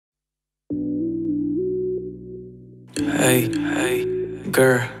hey,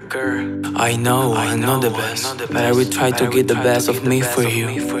 girl, I know the best, but I will try to get the best of me for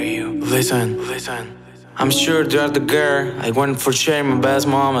you. Listen, I'm sure you're the girl I want for sharing my best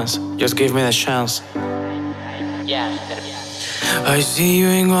moments. Just give me the chance. I see you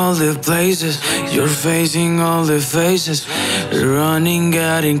in all the places, you're facing all the faces, running,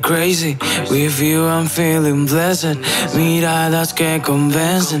 getting crazy. With you I'm feeling blessed. Miradas que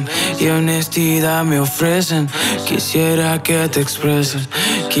convencen y honestidad me ofrecen. Quisiera que te expreses,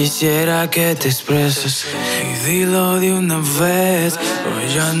 quisiera que te expreses. Y dilo de una vez,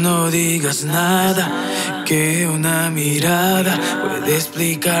 o ya no digas nada, que una mirada puede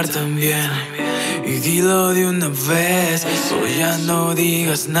explicar también. Y dilo de una vez, o ya no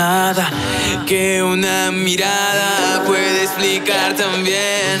digas nada, que una mirada puede explicar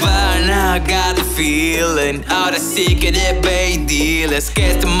también. Van, I got the feeling, ahora sí que debe y diles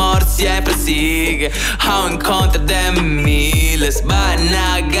que este amor siempre sigue, aún en contra de miles. Van,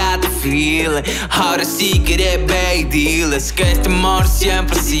 I got the feeling, ahora sí que debe y diles que este amor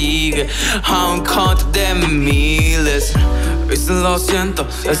siempre sigue, aún en contra de miles. Viste, lo siento,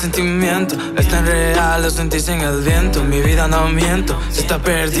 el sentimiento es tan real, lo sentís en el viento. Mi vida no miento, se está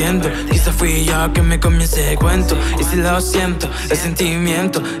perdiendo. Quizá fui yo que me comí ese cuento. Y si lo siento, el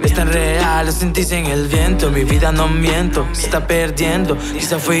sentimiento es tan real, lo sentís en el viento. Mi vida no miento, se está perdiendo.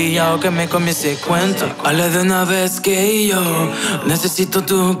 Quizá fui yo que me comí ese cuento. Habla de una vez que yo necesito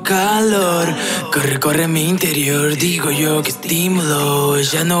tu calor. Corre mi interior, digo yo que estímulo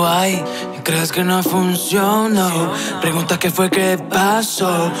ya no hay. ¿Crees que no funcionó? Pregunta qué fue que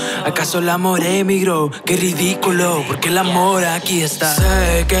pasó. ¿Acaso el amor emigró? Qué ridículo, porque el amor aquí está.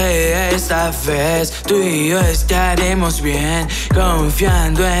 Sé que esta vez tú y yo estaremos bien,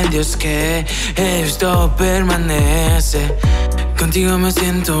 confiando en Dios que esto permanece. Contigo me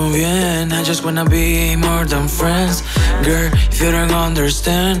siento bien, I just wanna be more than friends. Girl, if you don't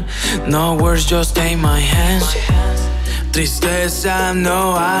understand, no words, just take my hands. Tristeza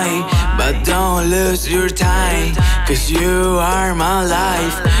no hay, but don't lose your time, cause you are my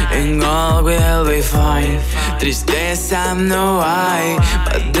life, and all will be fine. Tristeza no hay,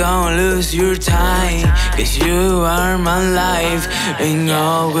 but don't lose your time, cause you are my life, and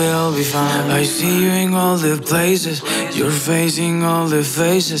all will be fine. I see you in all the places, you're facing all the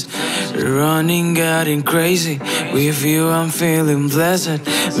faces, running, getting crazy. With you I'm feeling blessed.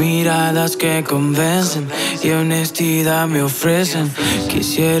 Miradas que convencen y honestidad me ofrecen.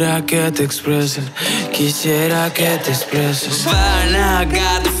 Quisiera que te expreses, quisiera que te expreses. Van, I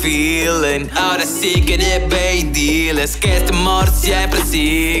got the feeling, ahora sí que debe y diles que este amor siempre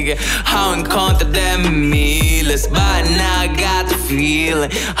sigue, aún en contra de miles. Van, I got the feeling,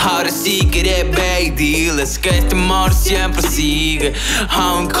 ahora sí que debe y diles que este amor siempre sigue,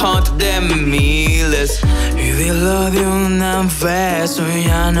 aún en contra de miles. Y dilo de una vez, o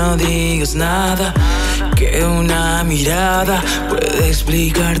ya no digas nada, que una mirada puede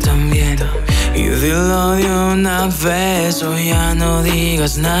explicar también. Y dilo de una vez, o ya no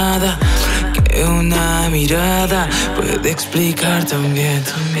digas nada, que una mirada puede explicar también.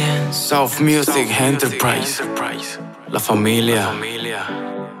 South Music Enterprise, la familia.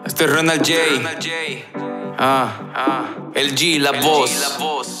 Este es Ronald J. El G, la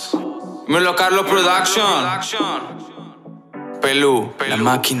voz. Melo Carlos Production. Pelú, la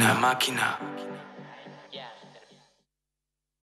máquina.